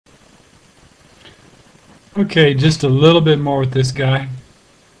Okay, just a little bit more with this guy.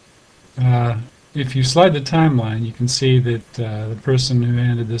 Uh, if you slide the timeline, you can see that the person who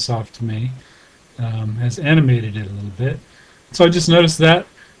handed this off to me has animated it a little bit. So I just noticed that,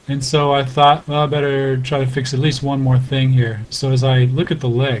 and so I thought, well, I better try to fix at least one more thing here. So as I look at the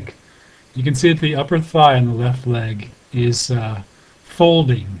leg, you can see that the upper thigh on the left leg is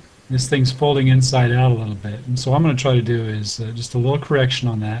folding. This thing's folding inside out a little bit, and so what I'm going to try to do is just a little correction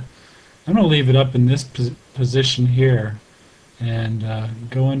on that. I'm going to leave it up in this position here and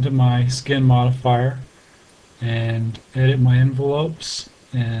go into my skin modifier and edit my envelopes,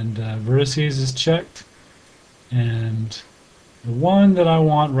 and vertices is checked, and the one that I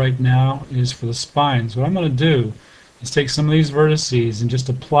want right now is for the spines. What I'm going to do is take some of these vertices and just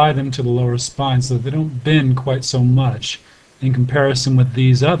apply them to the lower spine so that they don't bend quite so much in comparison with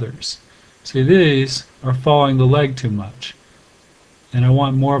these others. See, these are following the leg too much, and I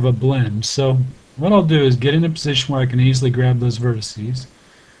want more of a blend. So what I'll do is get in a position where I can easily grab those vertices,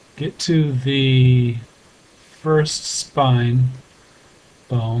 get to the first spine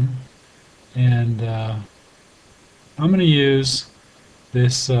bone, and I'm going to use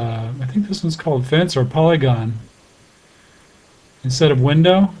this, I think this one's called fence or polygon. Instead of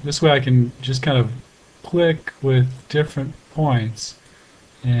window, this way I can just kind of click with different points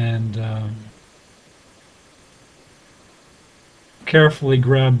and carefully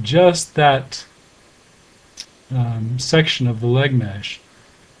grab just that section of the leg mesh.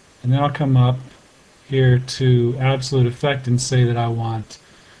 And then I'll come up here to absolute effect and say that I want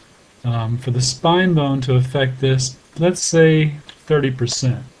for the spine bone to affect this, let's say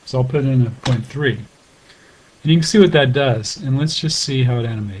 30%. So I'll put in a 0.3. And you can see what that does. And let's just see how it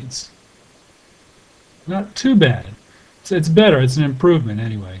animates. Not too bad. It's better. It's an improvement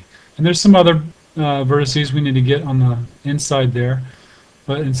anyway. And there's some other vertices we need to get on the inside there.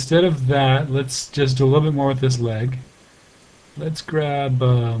 But instead of that, let's just do a little bit more with this leg. Let's grab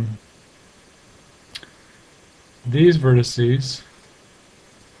these vertices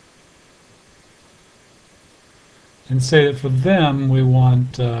and say that for them we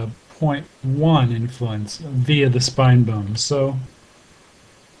want 0.1 influence via the spine bone. So,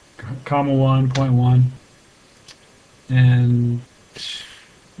 comma 1, 0.1, and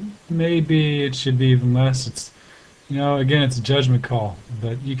maybe it should be even less. It's, again, it's a judgment call,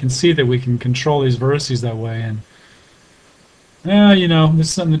 but you can see that we can control these vertices that way, and this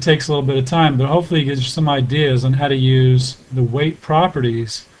is something that takes a little bit of time, but hopefully it gives you some ideas on how to use the weight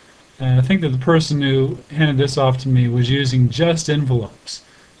properties. And I think that the person who handed this off to me was using just envelopes.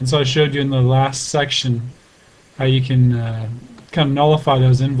 And so I showed you in the last section how you can kind of nullify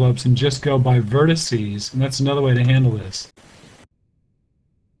those envelopes and just go by vertices. And that's another way to handle this.